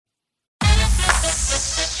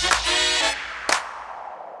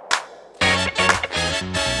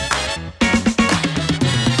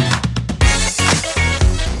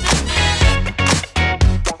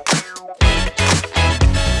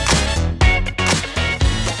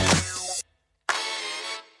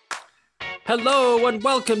Hello and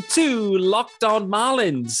welcome to Locked On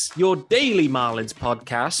Marlins, your daily Marlins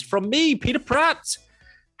podcast from me, Peter Pratt.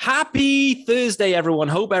 Happy Thursday, everyone.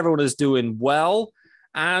 Hope everyone is doing well.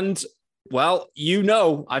 And, well, you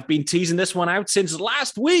know, I've been teasing this one out since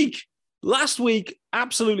last week. Last week,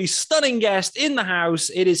 absolutely stunning guest in the house.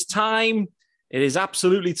 It is time. It is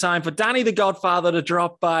absolutely time for Danny the Godfather to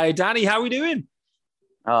drop by. Danny, how are we doing?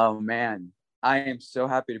 Oh, man. I am so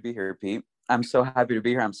happy to be here, Pete. I'm so happy to be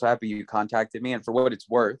here. I'm so happy you contacted me. And for what it's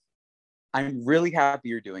worth, I'm really happy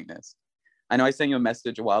you're doing this. I know I sent you a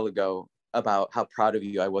message a while ago about how proud of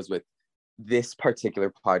you I was with this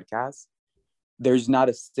particular podcast. There's not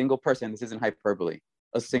a single person, this isn't hyperbole,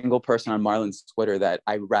 a single person on Marlins Twitter that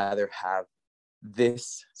I'd rather have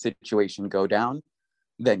this situation go down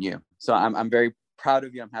than you. So I'm very proud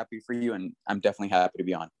of you. I'm happy for you. And I'm definitely happy to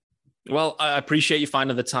be on. Well, I appreciate you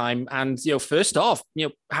finding the time. And, first off,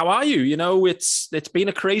 how are you? It's been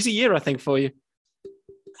a crazy year, I think, for you.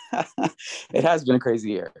 It has been a crazy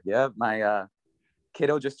year. Yeah. My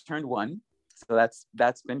kiddo just turned 1. So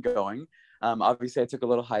that's been going. Obviously, I took a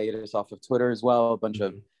little hiatus off of Twitter as well.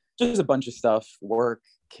 Just a bunch of stuff, work,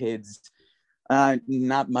 kids.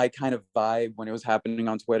 Not my kind of vibe when it was happening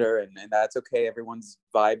on Twitter. And that's okay. Everyone's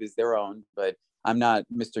vibe is their own. But I'm not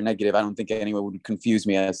Mr. Negative. I don't think anyone would confuse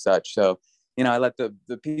me as such. So, I let the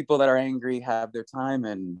people that are angry have their time,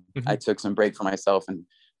 and I took some break for myself and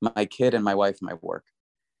my kid and my wife and my work.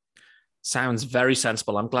 Sounds very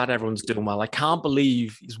sensible. I'm glad everyone's doing well. I can't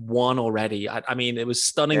believe he's won already. I mean, it was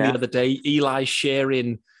stunning the other day. Eli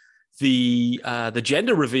sharing the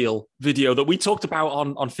gender reveal video that we talked about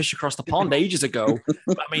on Fish Across the Pond ages ago.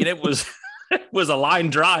 I mean, it was a line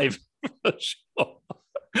drive for sure.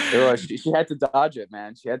 She had to dodge it,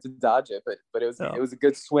 man. She had to dodge it, but it was a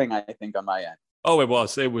good swing, I think, on my end. Oh, it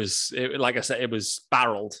was. Like I said, it was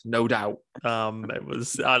barreled, no doubt. It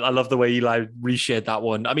was. I love the way Eli reshared that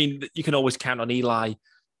one. I mean, you can always count on Eli.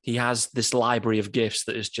 He has this library of gifts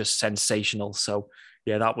that is just sensational. So,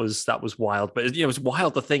 yeah, that was wild. But it was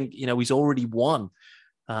wild to think, he's already won.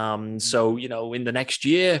 So, in the next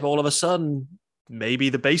year, all of a sudden, maybe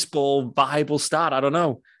the baseball vibe will start. I don't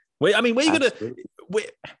know. Wait, I mean, where are you going to...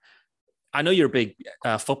 I know you're a big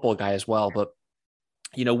football guy as well, but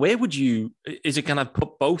where would you? Is it kind of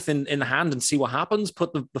put both in the hand and see what happens?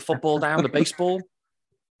 Put the football down, the baseball,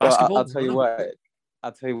 basketball. Well,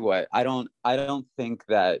 I'll tell you what. I don't think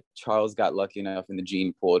that Charles got lucky enough in the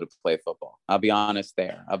gene pool to play football. I'll be honest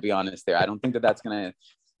there. I don't think that that's gonna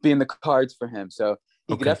be in the cards for him. So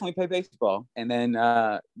he could definitely play baseball. And then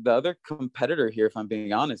the other competitor here, if I'm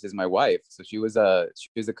being honest, is my wife. So she was a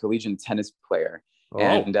collegiate tennis player. Oh.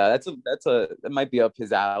 And that might be up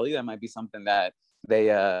his alley. That might be something that they,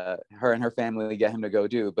 her and her family get him to go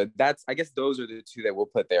do. But I guess those are the two that we'll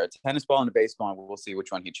put there: a tennis ball and a baseball, and we'll see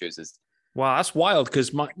which one he chooses. Wow, that's wild,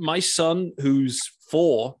 because my son, who's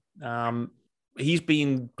 4, he's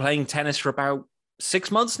been playing tennis for about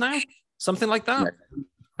 6 months now, something like that. Yeah.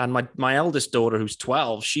 And my eldest daughter, who's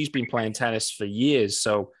 12, she's been playing tennis for years.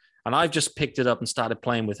 So, and I've just picked it up and started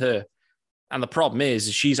playing with her. And the problem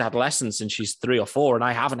is she's had lessons since she's 3 or 4, and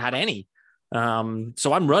I haven't had any.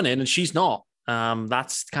 So I'm running and she's not.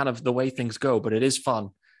 That's kind of the way things go, but it is fun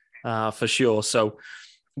for sure. So,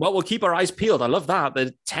 well, we'll keep our eyes peeled. I love that.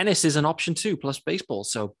 The tennis is an option too, plus baseball.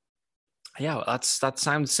 So, yeah, that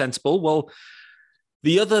sounds sensible. Well,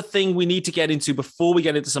 the other thing we need to get into before we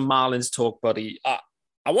get into some Marlins talk, buddy,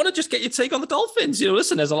 I want to just get your take on the Dolphins.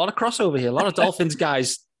 Listen, there's a lot of crossover here. A lot of Dolphins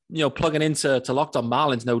guys, plugging into Locked On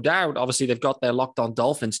Marlins, no doubt. Obviously, they've got their Locked On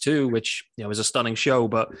Dolphins too, which, is a stunning show.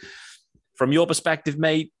 But from your perspective,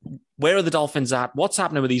 mate, where are the Dolphins at? What's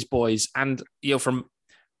happening with these boys? And,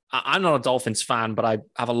 I'm not a Dolphins fan, but I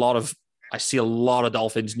see a lot of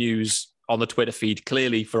Dolphins news on the Twitter feed,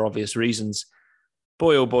 clearly for obvious reasons.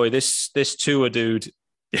 Boy, oh boy, this Tua dude.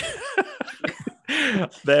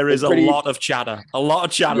 There is a lot of chatter on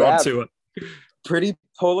Tua. Pretty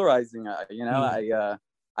polarizing.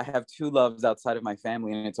 I have 2 loves outside of my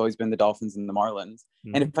family, and it's always been the Dolphins and the Marlins.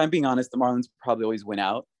 And if I'm being honest, the Marlins probably always win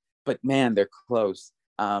out, but man, they're close.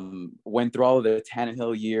 Went through all of the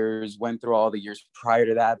Tannehill years, went through all the years prior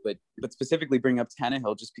to that, but specifically bring up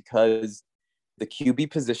Tannehill just because the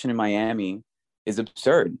QB position in Miami is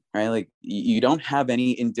absurd, right? Like, you don't have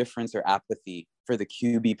any indifference or apathy for the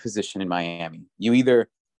QB position in Miami. You either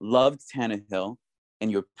loved Tannehill and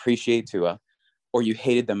you appreciate Tua, or you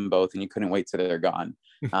hated them both and you couldn't wait till they're gone.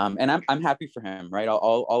 And I'm happy for him, right?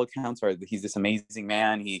 All accounts are that he's this amazing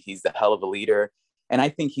man. He's the hell of a leader. And I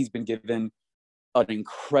think he's been given an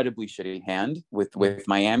incredibly shitty hand with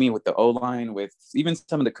Miami, with the O-line, with even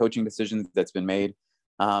some of the coaching decisions that's been made.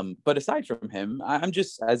 But aside from him, I'm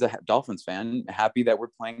just, as a Dolphins fan, happy that we're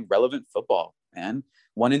playing relevant football, man.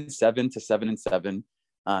 1-7 to 7-7.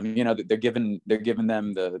 They're giving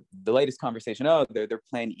them the latest conversation. Oh, they're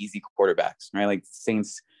playing easy quarterbacks, right? Like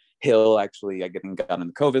Saints Hill actually, I think, got on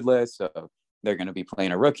the COVID list, so they're going to be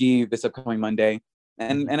playing a rookie this upcoming Monday.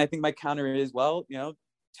 And I think my counter is, well,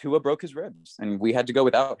 Tua broke his ribs, and we had to go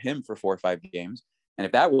without him for 4 or 5 games. And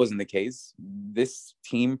if that wasn't the case, this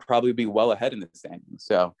team probably would be well ahead in the standings.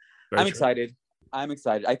 So I'm excited. I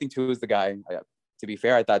think Tua is the guy. To be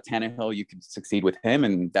fair, I thought Tannehill, you could succeed with him,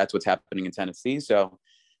 and that's what's happening in Tennessee. So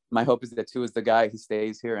my hope is that Tua is the guy who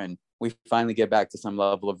stays here, and we finally get back to some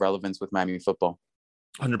level of relevance with Miami football.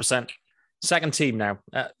 100%. Second team now.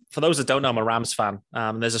 For those that don't know, I'm a Rams fan.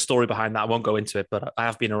 There's a story behind that. I won't go into it, but I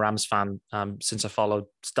have been a Rams fan since I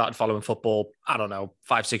started following football, I don't know,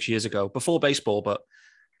 5-6 years ago, before baseball. But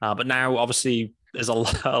now, obviously, there's a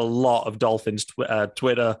lot of Dolphins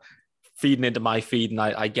Twitter feeding into my feed, and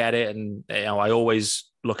I get it. And I always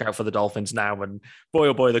look out for the Dolphins now. And boy,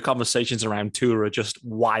 oh boy, the conversations around Tua are just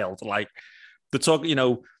wild. Like the talk,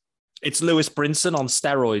 it's Lewis Brinson on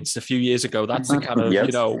steroids a few years ago. That's the kind of,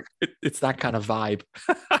 yes. It's that kind of vibe.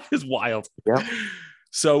 It's wild. Yeah.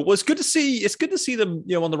 So it's good to see them,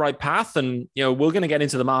 on the right path. And, we're going to get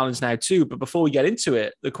into the Marlins now too. But before we get into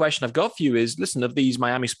it, the question I've got for you is, listen, of these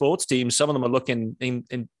Miami sports teams, some of them are looking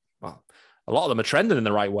well, a lot of them are trending in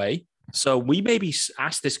the right way. So we maybe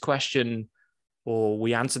asked this question, or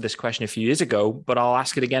we answered this question a few years ago, but I'll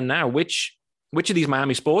ask it again now. Which of these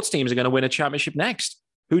Miami sports teams are going to win a championship next?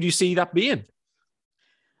 Who do you see that being?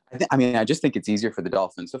 I just think it's easier for the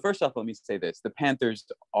Dolphins. So first off, let me say this. The Panthers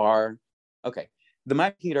are, okay, the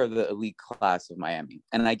Miami Heat are the elite class of Miami,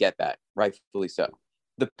 and I get that, rightfully so.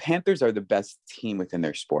 The Panthers are the best team within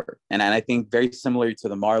their sport. And I think very similar to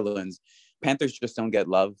the Marlins, Panthers just don't get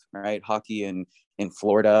love, right? Hockey in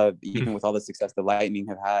Florida, even with all the success the Lightning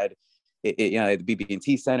have had, the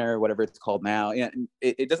BB&T Center, whatever it's called now,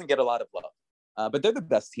 it doesn't get a lot of love. But they're the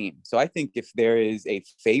best team. So I think if there is a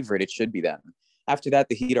favorite, it should be them. After that,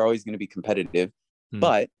 the Heat are always going to be competitive.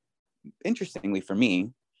 But interestingly for me,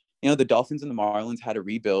 the Dolphins and the Marlins had a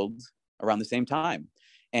rebuild around the same time.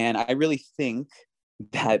 And I really think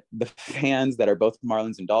that the fans that are both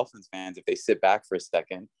Marlins and Dolphins fans, if they sit back for a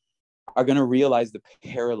second, are going to realize the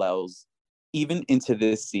parallels even into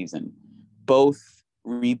this season. Both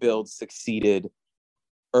rebuilds succeeded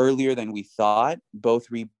earlier than we thought. Both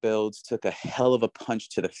rebuilds took a hell of a punch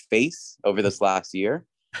to the face over this last year.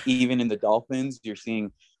 Even in the Dolphins, you're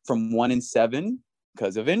seeing from 1-7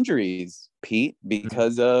 because of injuries, Pete,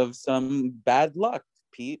 because of some bad luck,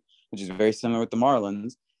 Pete, which is very similar with the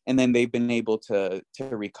Marlins. And then they've been able to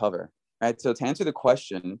recover, right? So to answer the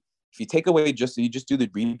question, if you take away you just do the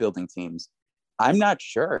rebuilding teams, I'm not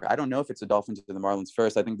sure. I don't know if it's the Dolphins or the Marlins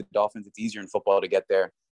first. I think the Dolphins, it's easier in football to get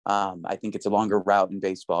there. I think it's a longer route in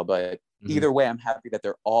baseball, but either way, I'm happy that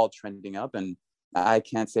they're all trending up, and I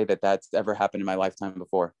can't say that that's ever happened in my lifetime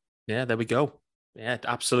before. Yeah, there we go. Yeah,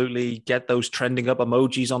 absolutely. Get those trending up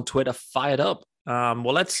emojis on Twitter fired up.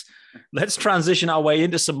 Well, let's transition our way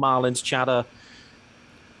into some Marlins chatter.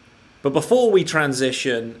 But before we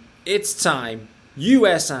transition, it's time.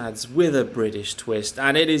 US ads with a British twist,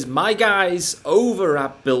 and it is my guys over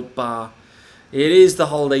at Built Bar. It is the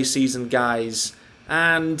holiday season, guys.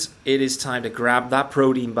 And it is time to grab that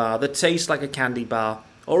protein bar that tastes like a candy bar,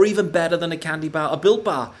 or even better than a candy bar, a Built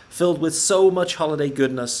Bar filled with so much holiday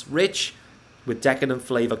goodness, rich with decadent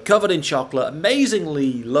flavor, covered in chocolate,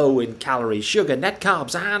 amazingly low in calories, sugar, net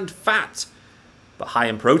carbs, and fat, but high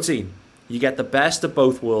in protein. You get the best of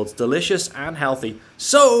both worlds, delicious and healthy.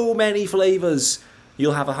 So many flavors,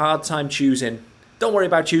 you'll have a hard time choosing. Don't worry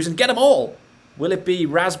about choosing, get them all. Will it be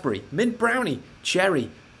raspberry, mint brownie, cherry,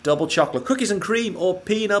 double chocolate, cookies and cream, or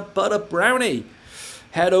peanut butter brownie?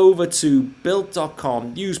 Head over to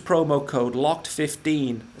built.com, use promo code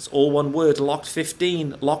LOCKED15, that's all one word,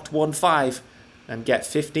 LOCKED15, LOCKED15, and get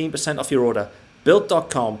 15% off your order.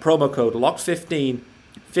 Built.com, promo code LOCKED15,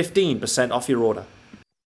 15% off your order.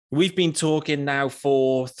 We've been talking now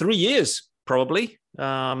for 3 years, probably,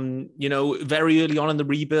 very early on in the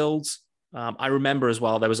rebuilds. I remember as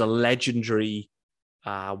well, there was a legendary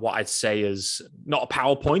what I'd say is not a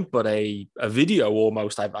PowerPoint, but a video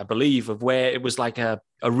almost, I believe, of where it was like a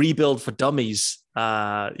rebuild for dummies,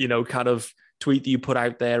 kind of tweet that you put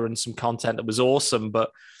out there, and some content that was awesome.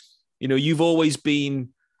 But, you've always been,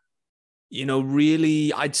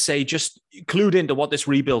 really, I'd say, just clued into what this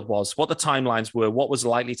rebuild was, what the timelines were, what was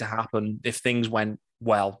likely to happen if things went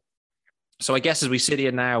well. So I guess as we sit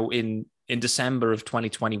here now in December of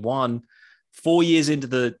 2021, 4 years into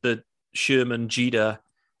the Sherman Jeter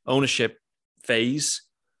ownership phase.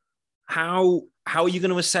 How are you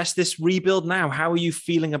going to assess this rebuild now? How are you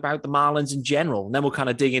feeling about the Marlins in general? And then we'll kind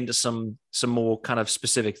of dig into some more kind of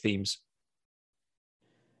specific themes.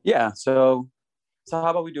 Yeah. So how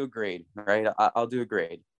about we do a grade, right? I'll do a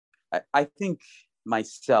grade. I think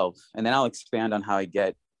myself, and then I'll expand on how I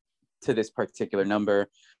get to this particular number.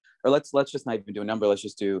 Or let's just not even do a number. Let's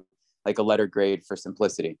just do like a letter grade for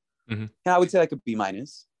simplicity. Mm-hmm. Yeah, I would say like a B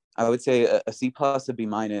minus. I would say a C plus, a B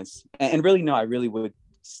minus, and really no, I really would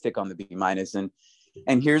stick on the B minus. And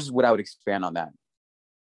here's what I would expand on that.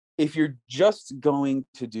 If you're just going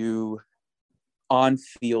to do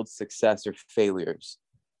on-field success or failures,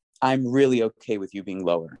 I'm really okay with you being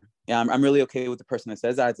lower. Yeah, I'm really okay with the person that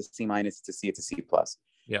says, it's a C minus, it's a C, it's a C plus.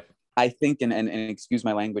 Yeah. I think, and excuse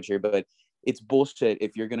my language here, but it's bullshit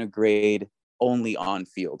if you're going to grade only on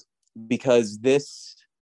field, because this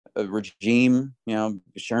regime,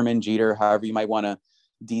 Sherman, Jeter, however you might want to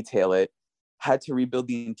detail it, had to rebuild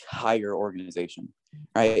the entire organization,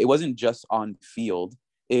 right? It wasn't just on field.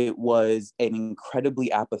 It was an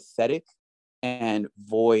incredibly apathetic and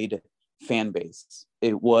void fan base.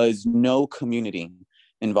 It was no community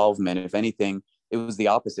involvement. If anything, it was the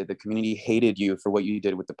opposite. The community hated you for what you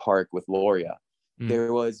did with the park, with Loria.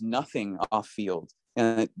 There was nothing off field.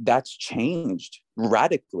 And that's changed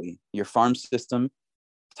radically. Your farm system,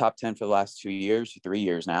 top 10 for the last 2 years, 3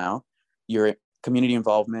 years now. Your community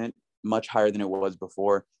involvement, much higher than it was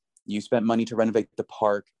before. You spent money to renovate the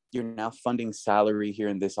park. You're now funding salary here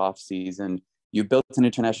in this off season. You built an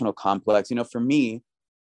international complex. For me,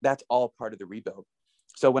 that's all part of the rebuild.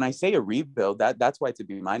 So when I say a rebuild, that's why it's a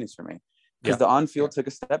B minus for me. Because the on-field took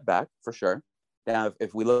a step back, for sure. Now,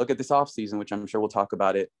 if we look at this offseason, which I'm sure we'll talk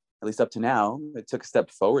about it, at least up to now, it took a step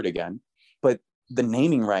forward again. But the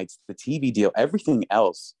naming rights, the TV deal, everything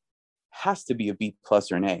else has to be a B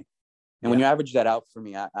plus or an A. And when you average that out for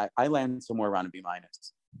me, I land somewhere around a B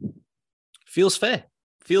minus. Feels fair.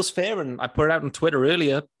 Feels fair. And I put it out on Twitter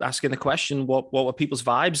earlier, asking the question, what were people's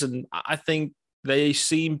vibes? And I think they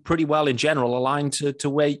seem pretty well in general aligned to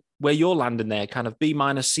where you're landing there, kind of B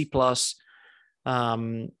minus, C plus.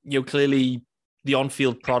 Clearly the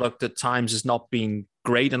on-field product at times has not been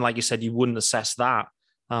great. And like you said, you wouldn't assess that.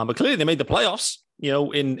 But clearly they made the playoffs,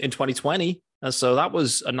 in 2020. So that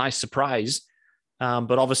was a nice surprise.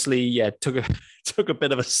 But obviously, took a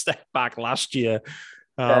bit of a step back last year.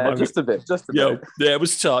 Just a bit. Yeah, it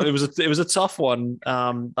was tough. It was a tough one.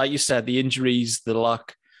 Like you said, the injuries, the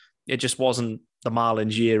luck, it just wasn't the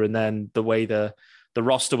Marlins year. And then the way the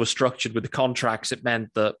roster was structured with the contracts, it meant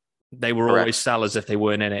that they were always sellers if they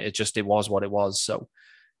weren't in it. It was what it was. So,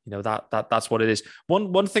 that's what it is.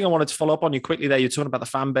 One thing I wanted to follow up on you quickly there. You're talking about the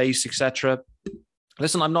fan base, etc.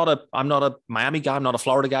 Listen, I'm not a Miami guy. I'm not a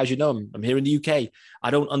Florida guy. As you know, I'm here in the UK.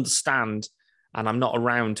 I don't understand, and I'm not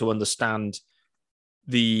around to understand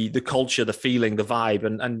the culture, the feeling, the vibe.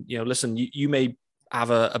 And listen, you may have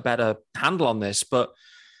a better handle on this, but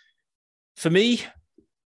for me,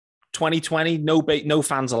 2020, no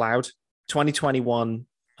fans allowed. 2021,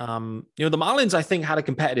 the Marlins, I think, had a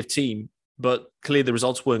competitive team, but clearly the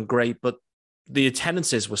results weren't great. But the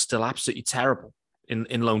attendances were still absolutely terrible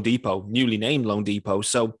in Lone Depot, newly named Lone Depot.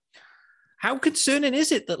 So how concerning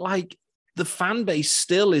is it that the fan base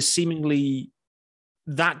still is seemingly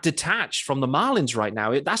that detached from the Marlins right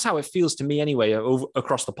now? That's how it feels to me anyway,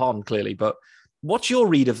 across the pond, clearly. But what's your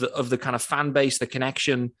read of the kind of fan base, the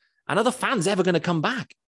connection, and are the fans ever going to come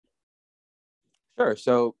back? Sure.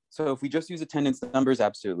 So if we just use attendance numbers,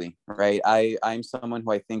 absolutely. Right. I'm someone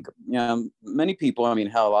who I think, many people, a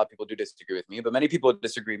lot of people do disagree with me, but many people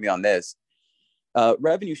disagree with me on this.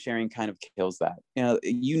 Revenue sharing kind of kills that.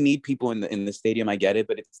 You need people in the stadium. I get it,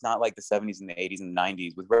 but it's not like the 70s and the 80s and the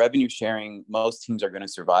 90s. With revenue sharing, most teams are going to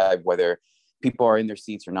survive whether people are in their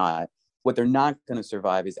seats or not. What they're not going to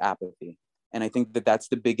survive is apathy. And I think that that's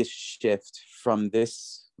the biggest shift from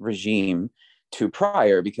this regime to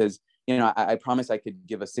prior, because I promise I could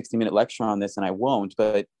give a 60-minute lecture on this, and I won't.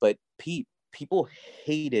 But people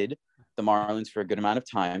hated the Marlins for a good amount of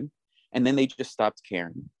time, and then they just stopped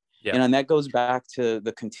caring. Yeah. And that goes back to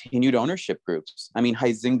the continued ownership groups.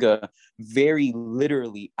 Huizinga very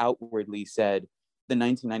literally outwardly said the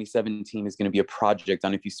 1997 team is going to be a project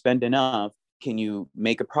on if you spend enough, can you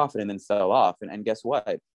make a profit and then sell off? And guess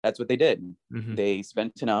what? That's what they did. Mm-hmm. They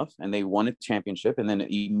spent enough and they won a championship. And then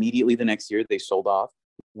immediately the next year they sold off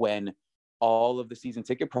when all of the season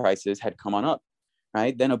ticket prices had come on up,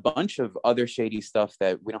 right? Then a bunch of other shady stuff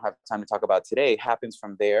that we don't have time to talk about today happens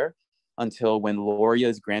from there until when Loria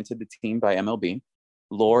is granted the team by MLB.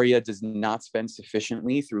 Loria does not spend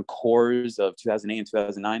sufficiently through cores of 2008 and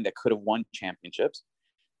 2009 that could have won championships.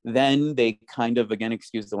 Then they kind of, again,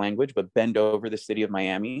 excuse the language, but bend over the city of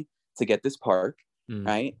Miami to get this park,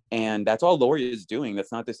 right? And that's all Lori is doing.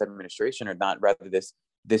 That's not this administration, or not rather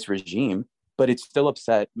this regime, but it still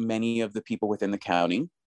upset many of the people within the county.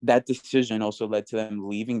 That decision also led to them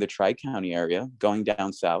leaving the Tri-County area, going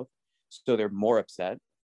down south. So they're more upset.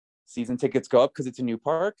 Season tickets go up because it's a new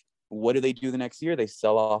park. What do they do the next year? They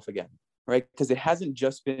sell off again, right? Because it hasn't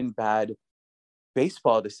just been bad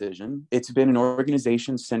baseball decision. It's been an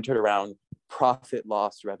organization centered around profit,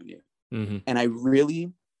 loss, revenue. And I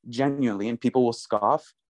really, genuinely, and people will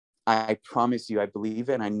scoff, I promise you, I believe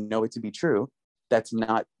it, and I know it to be true, that's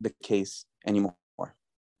not the case anymore.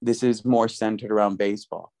 This is more centered around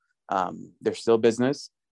baseball. There's still business.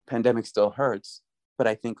 Pandemic still hurts. But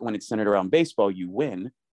I think when it's centered around baseball, you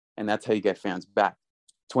win. And that's how you get fans back.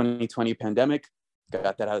 2020 pandemic,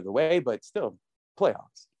 got that out of the way, but still,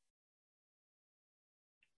 playoffs.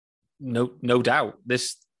 No doubt.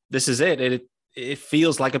 This is it. It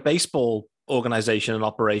feels like a baseball organization and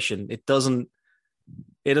operation. It doesn't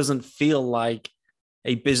feel like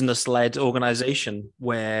a business-led organization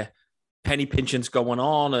where penny pinching's going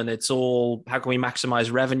on and it's all how can we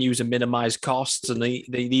maximize revenues and minimize costs and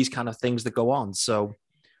these kind of things that go on. So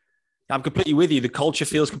I'm completely with you. The culture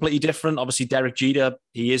feels completely different. Obviously, Derek Jeter,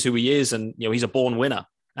 he is who he is, and he's a born winner,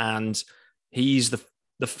 and he's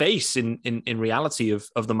the face in reality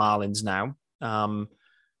of the Marlins now.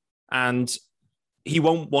 And he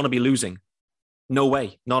won't want to be losing. No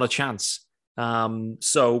way, not a chance.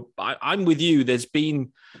 So I'm with you. There's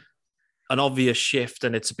been an obvious shift,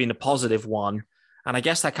 and it's been a positive one. And I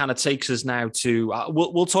guess that kind of takes us now to,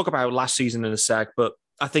 we'll talk about last season in a sec, but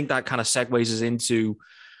I think that kind of segues us into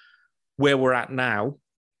where we're at now.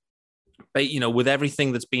 But, with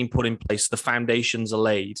everything that's been put in place, the foundations are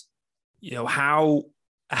laid. How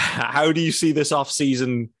do you see this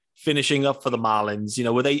offseason finishing up for the Marlins?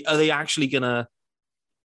 Are they actually going to,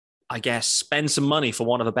 I guess, spend some money, for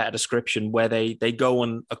want of a better description, where they go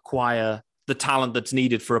and acquire the talent that's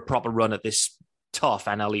needed for a proper run at this tough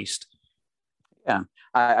NL East? Yeah,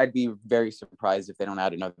 I'd be very surprised if they don't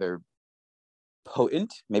add another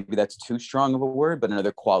potent, maybe that's too strong of a word, but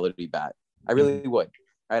another quality bat. I really would.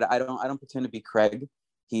 Right? I don't pretend to be Craig.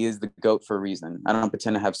 He is the GOAT for a reason. I don't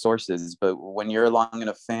pretend to have sources, but when you're a long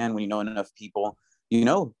enough fan, when you know enough people, you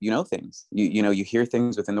know things. You hear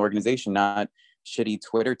things within the organization, not shitty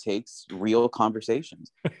Twitter takes, real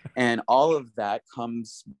conversations. And all of that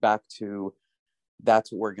comes back to,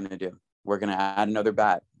 that's what we're going to do. We're going to add another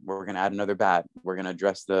bat. We're going to add another bat. We're going to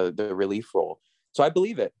address the relief role. So I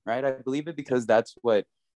believe it, right? I believe it because that's what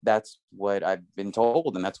I've been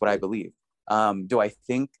told, and that's what I believe. Do I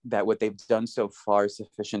think that what they've done so far is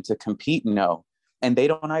sufficient to compete? No. And they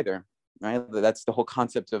don't either, right? That's the whole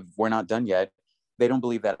concept of we're not done yet. They don't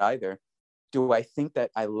believe that either. Do I think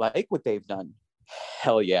that I like what they've done?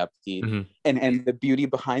 Hell yeah, Pete. And the beauty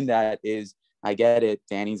behind that is, I get it.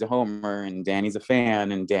 Danny's a homer and Danny's a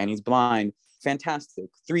fan and Danny's blind. Fantastic.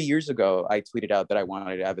 3 years ago, I tweeted out that I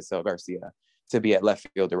wanted Avisel Garcia to be at left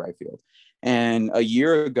field or right field. And a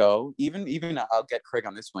year ago, even I'll get Craig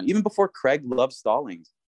on this one, even before Craig loved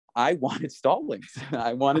Stallings, I wanted Stallings.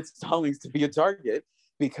 I wanted Stallings to be a target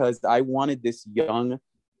because I wanted this young,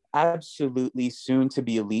 absolutely soon to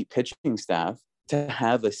be elite pitching staff to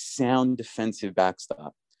have a sound defensive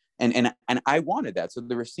backstop. And I wanted that. So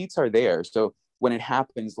the receipts are there. So when it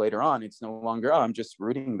happens later on, it's no longer, I'm just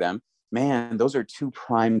rooting them. Man, those are two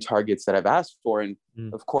prime targets that I've asked for. And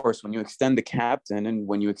of course, when you extend the captain and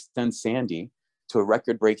when you extend Sandy to a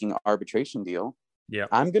record-breaking arbitration deal,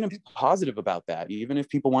 I'm going to be positive about that. Even if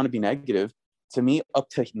people want to be negative, to me, up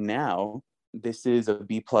to now, this is a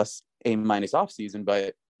B+, A- offseason,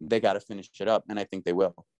 but they got to finish it up. And I think they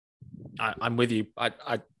will. I'm with you.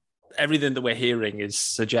 Everything that we're hearing is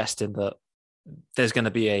suggesting that there's going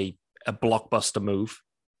to be a blockbuster move,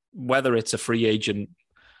 whether it's a free agent.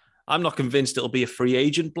 I'm not convinced it'll be a free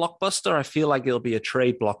agent blockbuster. I feel like it'll be a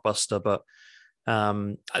trade blockbuster, but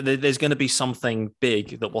there's going to be something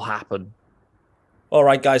big that will happen. All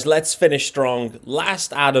right, guys, let's finish strong.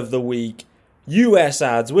 Last ad of the week, US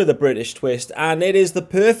ads with a British twist, and it is the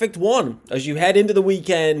perfect one. As you head into the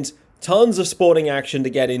weekend, tons of sporting action to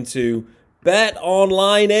get into.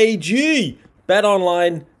 BetOnline AG.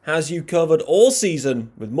 BetOnline has you covered all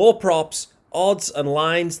season with more props, odds, and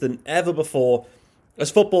lines than ever before. As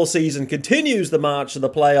football season continues the march to the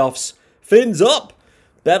playoffs, fins up!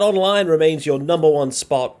 BetOnline remains your number one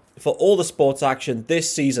spot for all the sports action this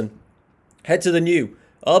season. Head to the new,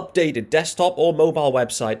 updated desktop or mobile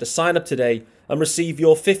website to sign up today and receive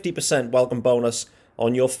your 50% welcome bonus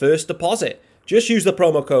on your first deposit. Just use the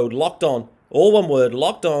promo code LOCKEDON, all one word,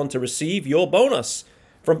 LOCKEDON, to receive your bonus.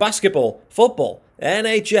 From basketball, football,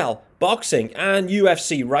 NHL, boxing, and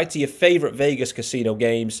UFC right to your favorite Vegas casino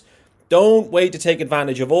games, don't wait to take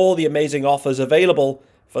advantage of all the amazing offers available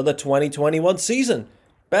for the 2021 season.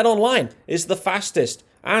 BetOnline is the fastest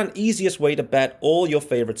and easiest way to bet all your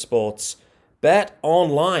favorite sports.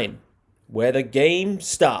 BetOnline, where the game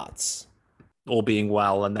starts. All being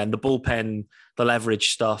well, and then the bullpen, the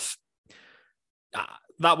leverage stuff.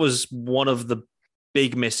 That was one of the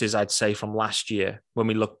big misses, I'd say, from last year when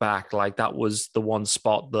we look back. Like, that was the one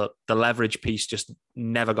spot that the leverage piece just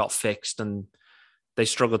never got fixed, and they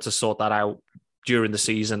struggled to sort that out during the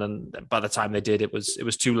season. And by the time they did, it was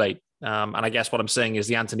too late. And I guess what I'm saying is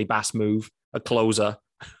the Anthony Bass move, a closer.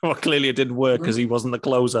 Well, clearly it didn't work because he wasn't the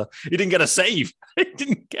closer. He didn't get a save. He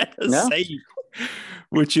didn't get a save,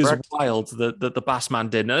 which is wild that the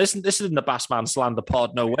Bassman did. Now, this isn't the Bassman slander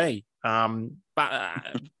pod. No way.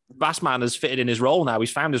 Bassman has fitted in his role now.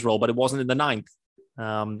 He's found his role, but it wasn't in the ninth.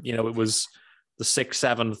 It was the sixth,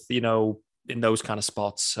 seventh, in those kind of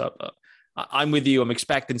spots. So, I'm with you. I'm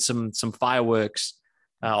expecting some fireworks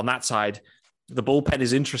on that side. The bullpen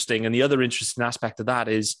is interesting. And the other interesting aspect of that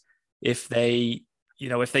is if they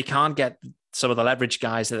can't get some of the leverage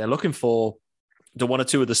guys that they're looking for, to one or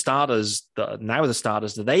two of the starters that now are the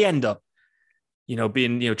starters, do they end up,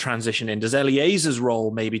 being, transitioning? Does Eliezer's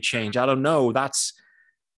role maybe change? I don't know.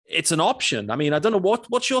 It's an option. I mean, I don't know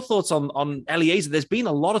what's your thoughts on Eliezer? There's been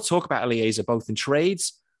a lot of talk about Eliezer, both in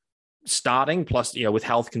trades, starting, plus, with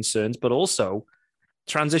health concerns, but also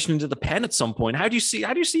transitioning to the pen at some point. How do you see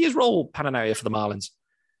his role panning out here for the Marlins?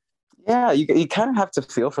 Yeah, you kind of have to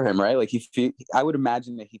feel for him, right? Like, I would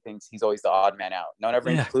imagine that he thinks he's always the odd man out. No one ever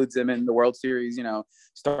includes him in the World Series,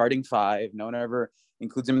 starting five. No one ever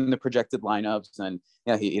includes him in the projected lineups. And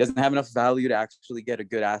he doesn't have enough value to actually get a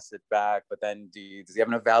good asset back. But then does he have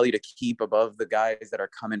enough value to keep above the guys that are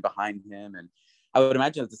coming behind him? And I would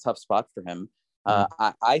imagine it's a tough spot for him.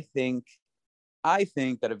 I think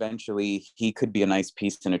that eventually he could be a nice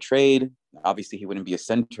piece in a trade. Obviously, he wouldn't be a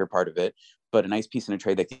center part of it, but a nice piece in a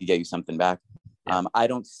trade that could get you something back. Yeah. I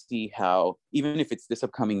don't see how, even if it's this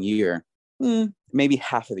upcoming year, maybe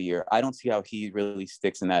half of the year, I don't see how he really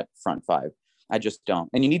sticks in that front five. I just don't.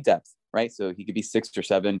 And you need depth, right? So he could be 6 or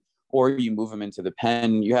 7, or you move him into the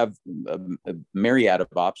pen. You have a myriad of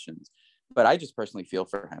options. But I just personally feel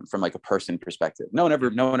for him from like a person perspective. No one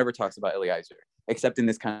ever talks about Eliezer, except in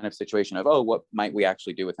this kind of situation of, what might we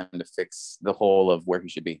actually do with him to fix the hole of where he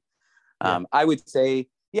should be? Yeah. I would say,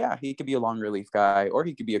 he could be a long relief guy, or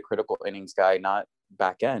he could be a critical innings guy, not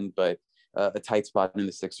back end, but a tight spot in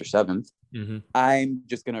the 6th or 7th. Mm-hmm. I'm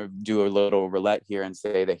just going to do a little roulette here and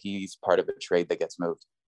say that he's part of a trade that gets moved.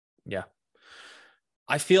 Yeah.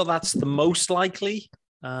 I feel that's the most likely.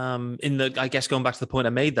 I guess going back to the point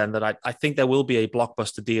I made then, that I think there will be a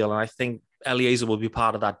blockbuster deal, and I think Eliezer will be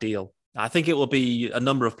part of that deal. I think it will be a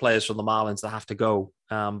number of players from the Marlins that have to go,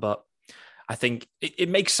 but I think it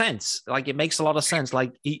makes sense. Like, it makes a lot of sense.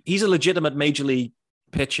 Like, he's a legitimate major league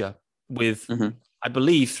pitcher with, I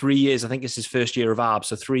believe, 3 years. I think it's his first year of ARB,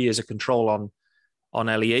 so 3 years of control on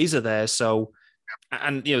Eliezer there. So,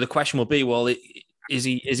 and the question will be, well, is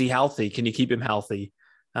he healthy? Can you keep him healthy?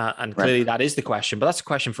 And clearly that is the question, but that's a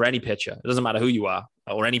question for any pitcher. It doesn't matter who you are,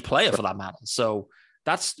 or any player for that matter. So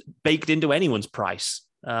that's baked into anyone's price.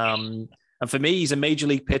 And for me, he's a major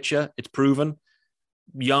league pitcher. It's proven.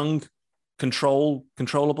 Young,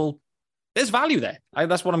 controllable. There's value there.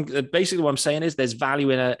 That's what I'm saying is there's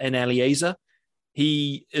value in Eliezer.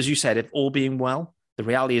 He, as you said, if all being well, the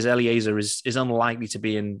reality is Eliezer is unlikely to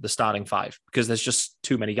be in the starting five because there's just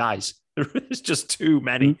too many guys. There's just too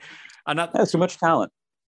many. And that's too much talent.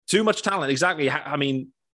 Too much talent, exactly. I mean,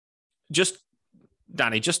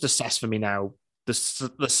 Danny, just assess for me now the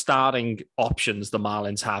starting options the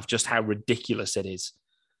Marlins have, just how ridiculous it is.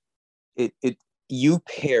 You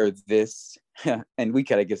pair this, and we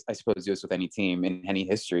could, I suppose, do this with any team in any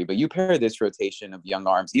history, but you pair this rotation of young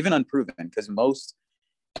arms, even unproven, because most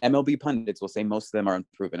MLB pundits will say most of them are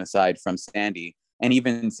unproven, aside from Sandy, and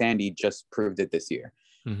even Sandy just proved it this year.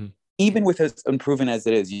 Mm-hmm. Even with as unproven as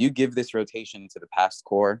it is, you give this rotation to the past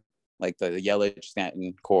core, like the Yelich,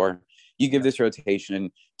 Stanton core. You give this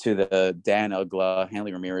rotation to the Dan Uggla,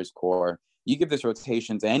 Hanley Ramirez core. You give this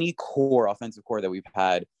rotation to any offensive core that we've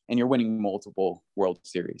had, and you're winning multiple World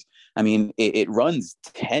Series. I mean, it runs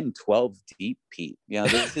 10, 12 deep, Pete.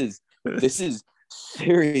 This is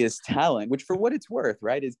serious talent, which for what it's worth,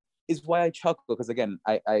 right, is why I chuckle. Because again,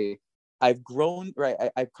 I've grown, right?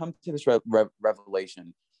 I've come to this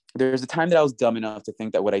revelation. There's a time that I was dumb enough to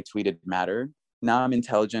think that what I tweeted mattered. Now I'm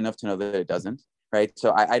intelligent enough to know that it doesn't, right?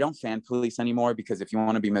 So I don't fan police anymore, because if you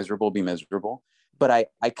want to be miserable, be miserable. But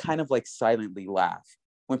I kind of like silently laugh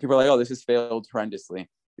when people are like, oh, this has failed horrendously.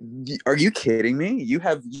 Are you kidding me? You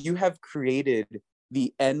have created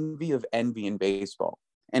the envy of envy in baseball.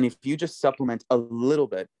 And if you just supplement a little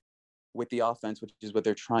bit with the offense, which is what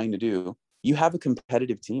they're trying to do, you have a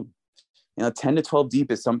competitive team. 10 to 12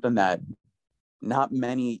 deep is something that not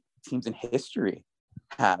many teams in history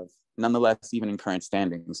have, nonetheless, even in current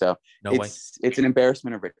standing. So it's an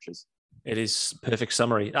embarrassment of riches. It is perfect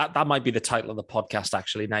summary. That might be the title of the podcast,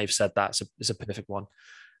 actually. Now you've said that, it's a perfect one.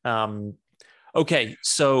 Okay,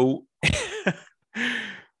 so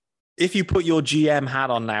if you put your GM hat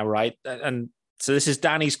on now, right? And so this is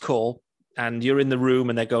Danny's call, and you're in the room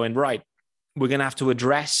and they're going, right, we're going to have to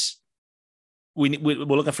address, we're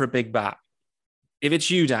looking for a big bat. If it's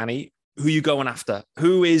you, Danny, who are you going after?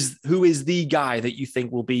 Who is the guy that you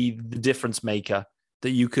think will be the difference maker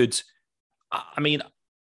that you could, I mean,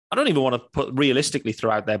 I don't even want to put realistically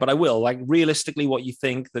throw out there, but I will. Like, realistically, what you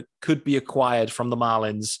think that could be acquired from the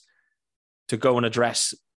Marlins to go and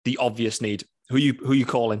address the obvious need. Who you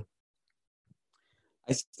calling?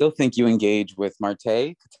 I still think you engage with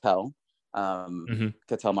Marte, Cattell.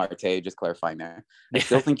 Cattell Marte, just clarifying there. I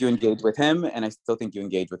still think you engage with him, and I still think you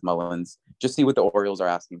engage with Mullins. Just see what the Orioles are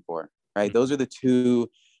asking for, right? Those are the two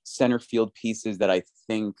center field pieces that I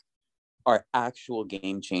think are actual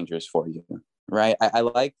game changers for you, right? I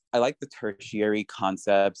like the tertiary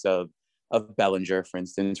concepts of Bellinger, for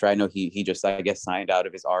instance, right? I know he just, I guess, signed out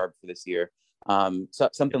of his ARB for this year. So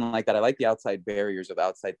something like that. I like the outside barriers of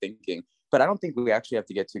outside thinking, but I don't think we actually have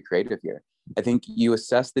to get too creative here. I think you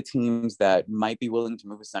assess the teams that might be willing to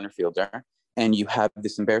move a center fielder, and you have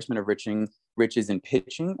this embarrassment of riches in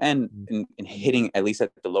pitching and in hitting, at least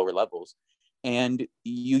at the lower levels, and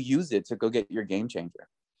you use it to go get your game changer.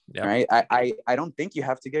 Yep. Right. I don't think you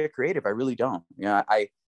have to get creative. I really don't. I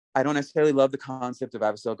don't necessarily love the concept of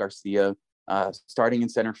Avisel Garcia starting in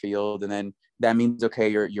center field, and then that means, okay,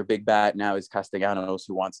 your big bat now is Castellanos,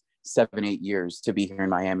 who wants 7-8 years to be here in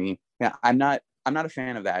Miami. Yeah, I'm not a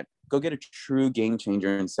fan of that. Go get a true game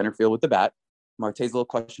changer in center field with the bat. Marte's a little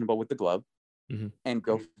questionable with the glove, and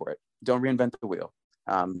go for it. Don't reinvent the wheel.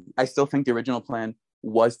 I still think the original plan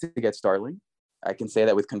was to get Starling. I can say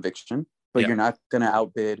that with conviction, but you're not going to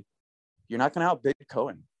outbid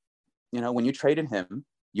Cohen. When you traded him,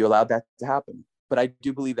 you allowed that to happen. But I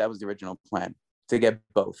do believe that was the original plan, to get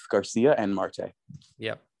both Garcia and Marte.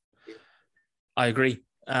 Yep. I agree.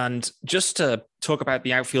 And just to talk about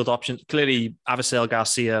the outfield options, clearly Avisel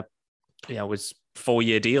Garcia, was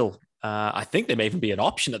 4-year deal. I think there may even be an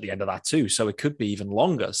option at the end of that too. So it could be even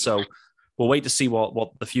longer. So we'll wait to see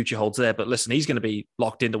what the future holds there. But listen, he's going to be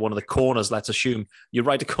locked into one of the corners, let's assume. You're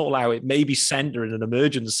right to call out, it may be center in an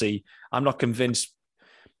emergency. I'm not convinced.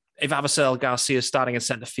 If Avisel Garcia is starting in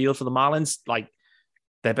center field for the Marlins, like,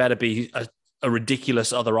 there better be a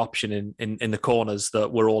ridiculous other option in the corners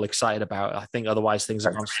that we're all excited about. I think otherwise things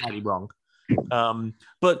have gone slightly wrong.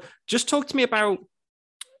 But just talk to me about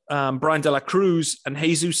Brian De La Cruz and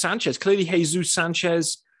Jesus Sanchez. Clearly, Jesus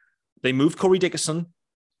Sanchez, they moved Corey Dickerson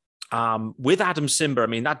with Adam Simber. I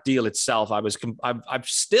mean, that deal itself, I'm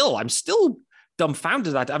still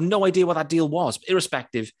dumbfounded. I have no idea what that deal was.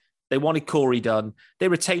 Irrespective, they wanted Corey done. They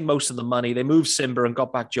retained most of the money. They moved Simber and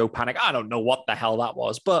got back Joe Panic. I don't know what the hell that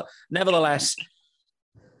was, but nevertheless,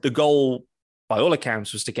 the goal, by all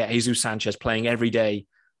accounts, was to get Jesus Sanchez playing every day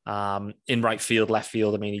in right field, left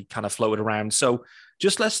field. I mean, he kind of floated around. So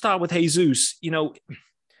just let's start with Jesus.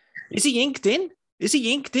 Is he inked in? Is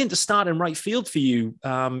he inked in to start in right field for you,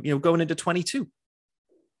 going into 22?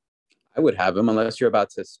 I would have him, unless you're about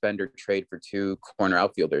to spend or trade for 2 corner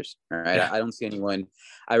outfielders. All right. Yeah. I don't see anyone.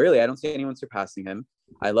 I don't see anyone surpassing him.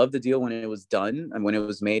 I love the deal when it was done and when it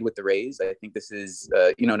was made with the Rays. I think this is,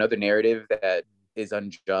 another narrative that is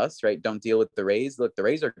unjust, right? Don't deal with the Rays. Look, the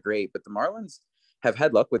Rays are great, but the Marlins have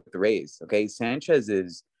had luck with the Rays. Okay. Sanchez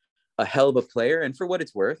is a hell of a player. And for what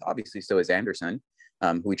it's worth, obviously, so is Anderson,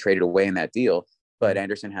 who we traded away in that deal. But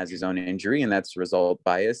Anderson has his own injury, and that's result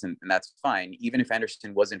bias, and that's fine. Even if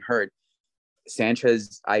Anderson wasn't hurt,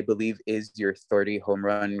 Sanchez, I believe, is your 30 home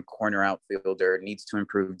run corner outfielder, needs to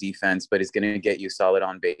improve defense, but is going to get you solid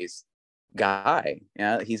on base guy.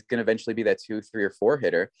 Yeah, he's going to eventually be that 2, 3, or 4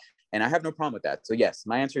 hitter. And I have no problem with that. So yes,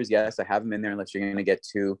 my answer is yes. I have him in there unless you're going to get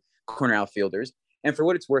 2 corner outfielders. And for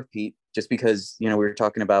what it's worth, Pete, just because, we were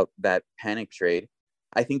talking about that panic trade,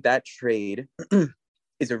 I think that trade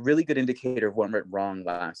is a really good indicator of what went wrong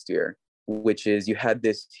last year, which is you had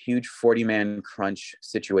this huge 40-man crunch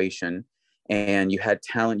situation, and you had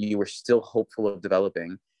talent you were still hopeful of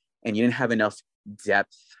developing, and you didn't have enough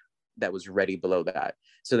depth that was ready below that.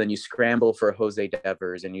 So then you scramble for Jose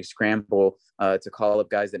Devers, and you scramble to call up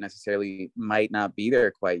guys that necessarily might not be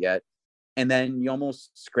there quite yet. and then you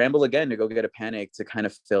almost scramble again to go get a panic to kind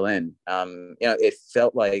of fill in. It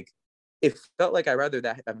felt like I'd rather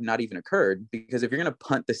that have not even occurred, because if you're going to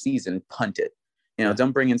punt the season, punt it.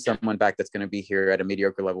 Don't bring in someone back that's going to be here at a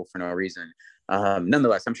mediocre level for no reason.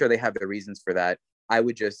 Nonetheless, I'm sure they have their reasons for that. I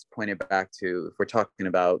would just point it back to, if we're talking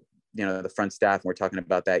about, the front staff, and we're talking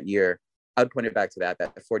about that year, I would point it back to that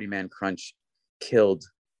 40-man crunch killed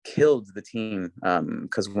the team.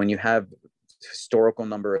 Because when you have historical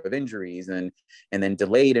number of injuries and then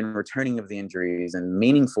delayed and returning of the injuries and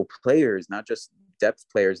meaningful players, not just depth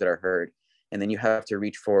players that are hurt, and then you have to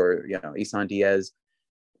reach for Isan Diaz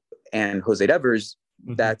and Jose Devers,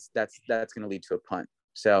 that's going to lead to a punt.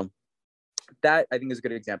 So that, I think, is a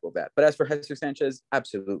good example of that. But as for Jesus Sanchez,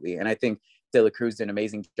 absolutely. And I think De La Cruz did an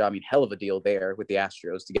amazing job. I mean, hell of a deal there with the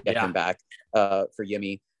Astros to get him back for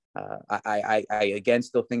Yimmy. I again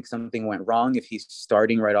still think something went wrong if he's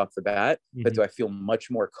starting right off the bat, but do I feel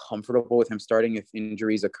much more comfortable with him starting if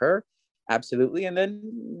injuries occur? Absolutely. And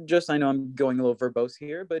then I know I'm going a little verbose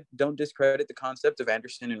here, but don't discredit the concept of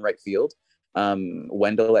Anderson in right field,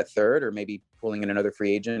 Wendell at third, or maybe pulling in another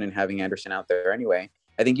free agent and having Anderson out there anyway.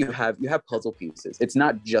 I think you have puzzle pieces. It's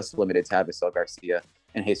not just limited to Avisel Garcia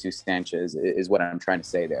and Jesus Sanchez is what I'm trying to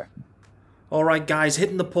say there. All right, guys,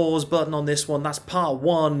 hitting the pause button on this one. That's part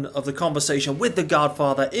 1 of the conversation with the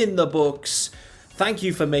Godfather in the books. Thank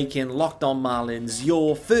you for making Locked On Marlins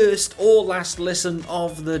your first or last listen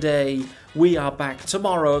of the day. We are back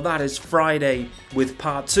tomorrow, that is Friday, with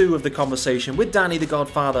part 2 of the conversation with Danny the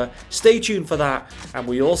Godfather. Stay tuned for that. And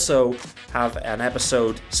we also have an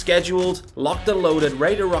episode scheduled, locked and loaded,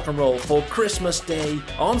 ready to rock and roll for Christmas Day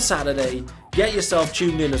on Saturday. Get yourself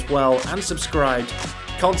tuned in as well and subscribed.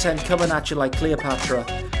 Content coming at you like Cleopatra.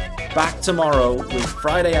 Back tomorrow with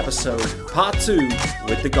Friday episode, part 2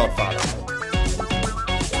 with the Godfather.